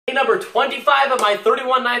number 25 of my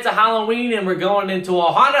 31 Nights of Halloween, and we're going into a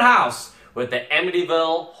haunted house with the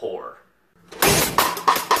Amityville Horror.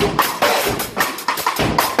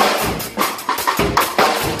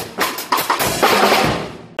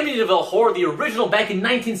 Amityville Horror, the original back in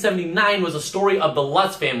 1979, was a story of the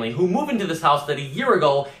Lutz family who moved into this house that a year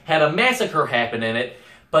ago had a massacre happen in it,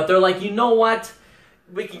 but they're like, you know what?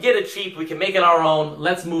 We can get it cheap, we can make it our own,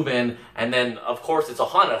 let's move in. And then, of course, it's a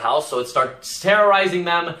haunted house, so it starts terrorizing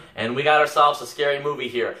them, and we got ourselves a scary movie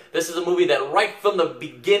here. This is a movie that right from the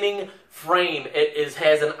beginning frame,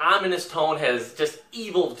 has an ominous tone, has just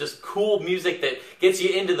evil, just cool music that gets you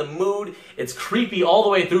into the mood. It's creepy all the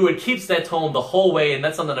way through. It keeps that tone the whole way, and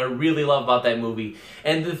that's something I really love about that movie.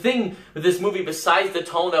 And the thing with this movie, besides the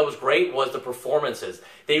tone that was great, was the performances.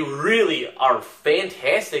 They really are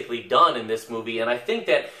fantastically done in this movie, and I think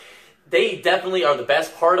that they definitely are the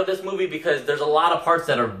best part of this movie because there's a lot of parts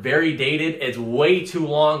that are very dated. It's way too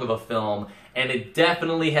long of a film, and it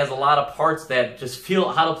definitely has a lot of parts that just feel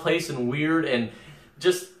out of place and weird and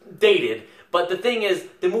just dated. But the thing is,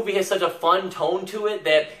 the movie has such a fun tone to it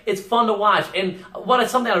that it's fun to watch. And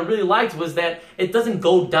something I really liked was that it doesn't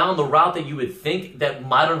go down the route that you would think that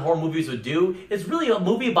modern horror movies would do. It's really a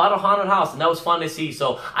movie about a haunted house, and that was fun to see.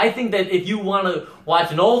 So I think that if you want to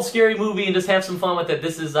watch an old scary movie and just have some fun with it,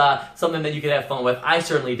 this is something that you could have fun with. I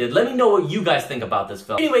certainly did. Let me know what you guys think about this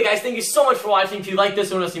film. Anyway, guys, thank you so much for watching. If you like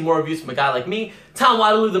this and want to see more reviews from a guy like me, Tom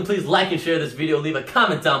Waterloo, then please like and share this video. Leave a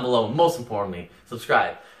comment down below, and most importantly,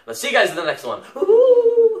 subscribe. Let's see you guys in the next one.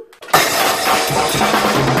 Woo-hoo!